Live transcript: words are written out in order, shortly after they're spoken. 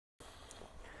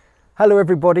Hello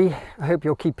everybody, I hope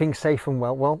you're keeping safe and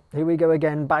well. Well, here we go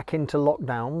again, back into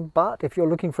lockdown, but if you're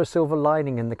looking for a silver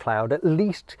lining in the cloud, at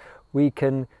least we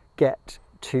can get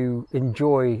to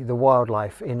enjoy the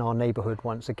wildlife in our neighbourhood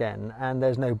once again, and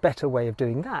there's no better way of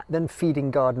doing that than feeding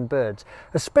garden birds.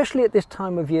 Especially at this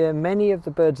time of year, many of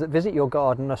the birds that visit your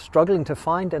garden are struggling to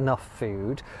find enough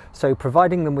food, so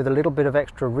providing them with a little bit of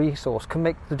extra resource can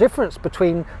make the difference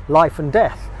between life and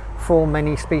death for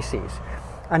many species.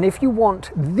 And if you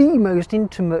want the most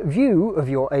intimate view of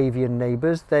your avian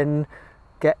neighbours, then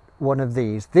get one of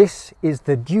these. This is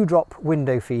the Dewdrop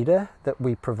window feeder that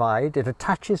we provide. It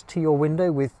attaches to your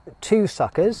window with two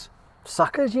suckers.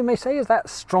 Suckers, you may say, is that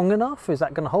strong enough? Is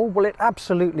that going to hold? Well, it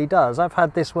absolutely does. I've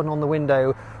had this one on the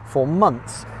window for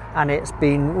months and it's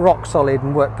been rock solid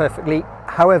and worked perfectly.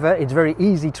 However, it's very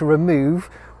easy to remove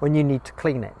when you need to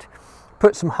clean it.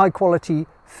 Put some high quality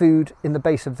food in the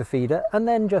base of the feeder and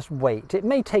then just wait. It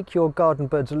may take your garden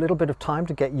birds a little bit of time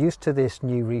to get used to this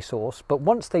new resource, but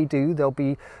once they do, they'll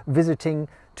be visiting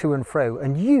to and fro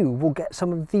and you will get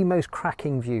some of the most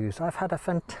cracking views. I've had a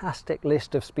fantastic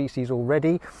list of species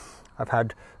already. I've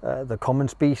had the common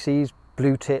species,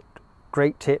 blue tit,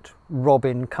 great tit,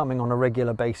 robin coming on a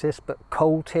regular basis, but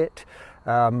coal tit.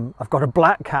 I've got a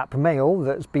blackcap male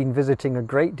that's been visiting a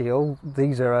great deal.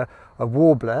 These are a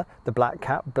warbler, the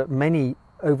blackcap, but many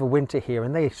overwinter here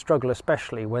and they struggle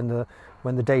especially when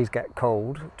the days get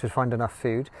cold to find enough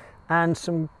food. And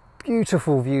some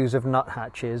beautiful views of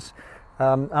nuthatches,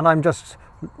 and I'm just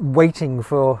waiting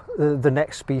for the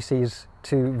next species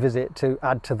to visit to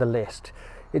add to the list.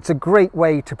 It's a great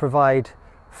way to provide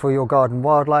for your garden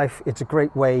wildlife. It's a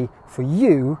great way for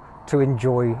you to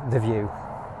enjoy the view.